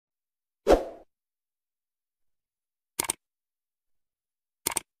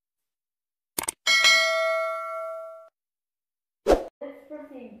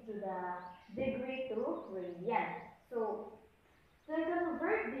the degree to radian. So to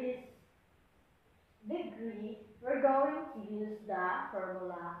convert this degree, we're going to use the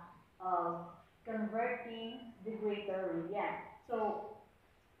formula of converting degree to radian. So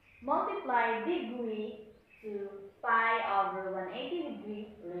multiply degree to pi over 180 degree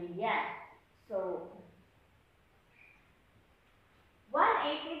radian. So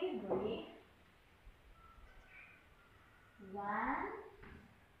 180 degree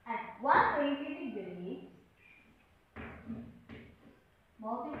 120 degree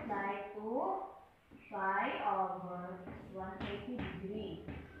multiply to pi over 180 degree.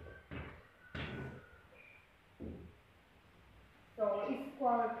 So is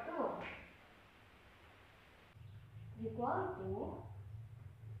equal to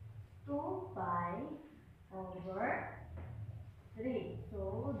 2 pi over 3. So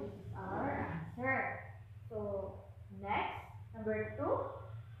this is our answer. So next, number 2,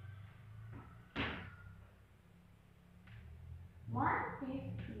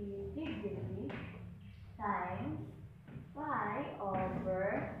 150 degree times pi over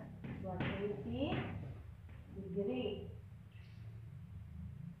 180 degree.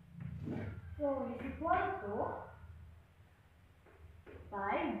 So is equal to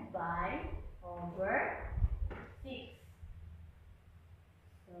 5 pi over 6.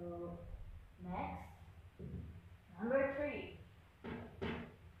 So next, number 3,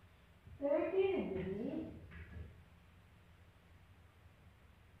 30 degree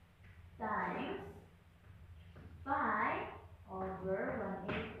times pi over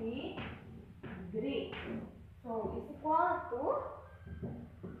 180 degree. So is equal to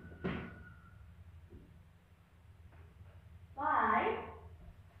 5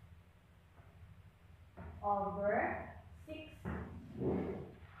 over 6.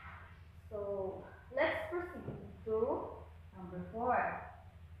 So let's proceed to number 4.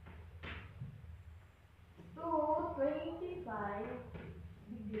 225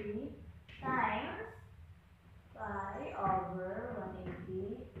 degree times pi over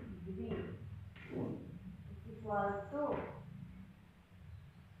 180 degree is equal to,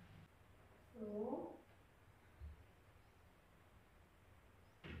 so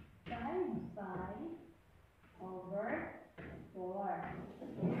 5 pi over 4.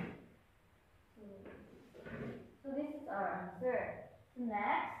 So this is our answer. So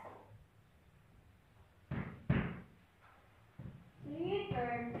next,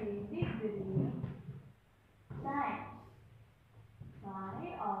 330 degree times pi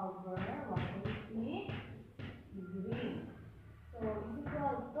over 180 degree. So is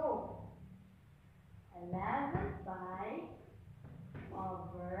equal to 11 pi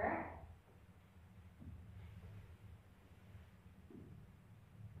over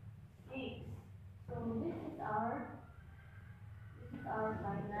 6. So this is our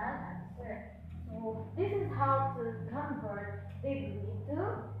final answer. So this is how to convert degree to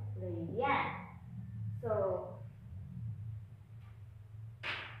radian. So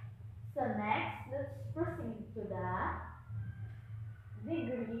next, let's proceed to the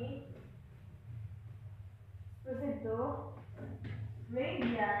degree. Proceed to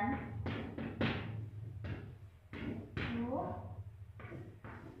radian to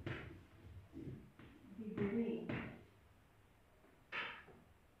degree.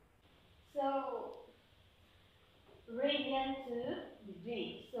 So radian to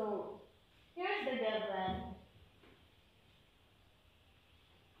degree. So here's the given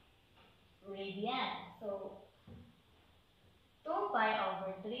radian. So 2 pi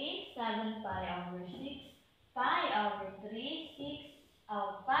over 3, 7 pi over 6, pi over 3,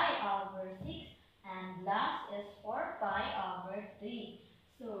 pi over 6, and last is 4 pi over 3.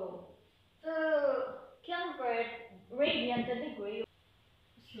 So to convert radian to degree,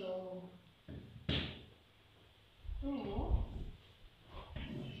 so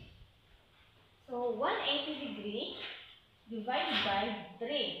 180 degree divided by 3.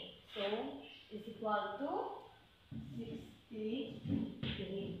 So is equal to 60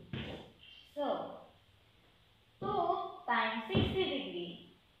 degree. So 2 times 60 degree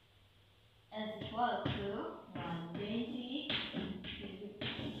is equal to 120 degree.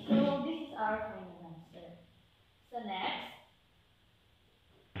 So this is our final answer. So next,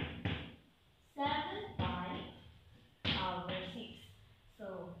 7 pi over 6. So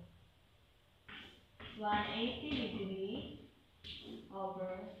 180 degree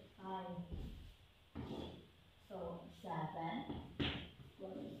over 5. So 7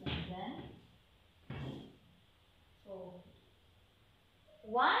 equal to 7. So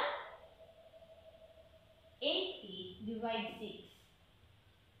 180 divided 6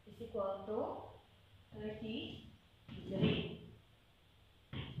 is equal to 30 degree.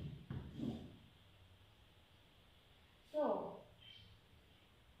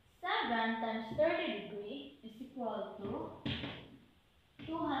 times 30 degree is equal to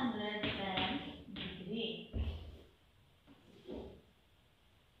 210 degree.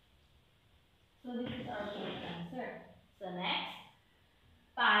 So this is our first answer. So next,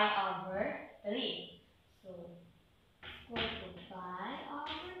 pi over 3. So equal to pi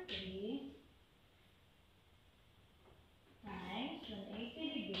over 3 times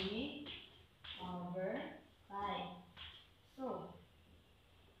 180 degree over 5. So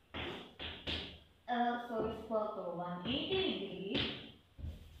it's equal to 180 degree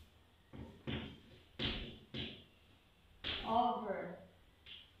over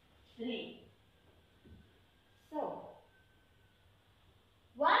 3. So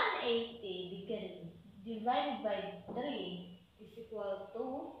 180 degree divided by 3 is equal to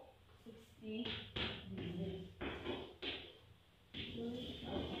 60 degrees. So this is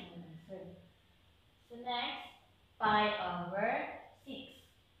our final answer. So next, pi over 6.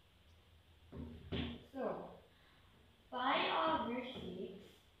 So pi over 6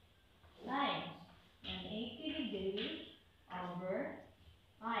 times 180 degree over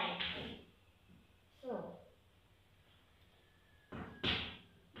 5. So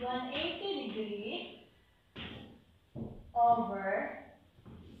 180 degree over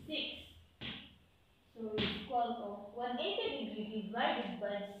 6. So it's equal to 180 degree divided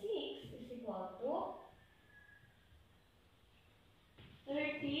by 6 is equal to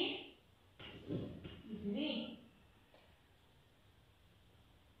 30 degree.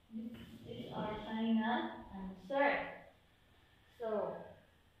 This is our final answer. So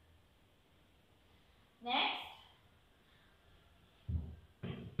next,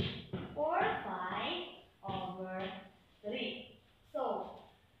 4 pi over 3. So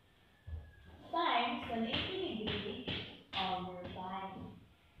times 180 degree over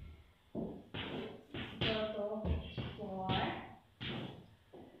 5 equal to 4.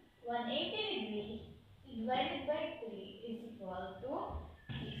 180 degree divided by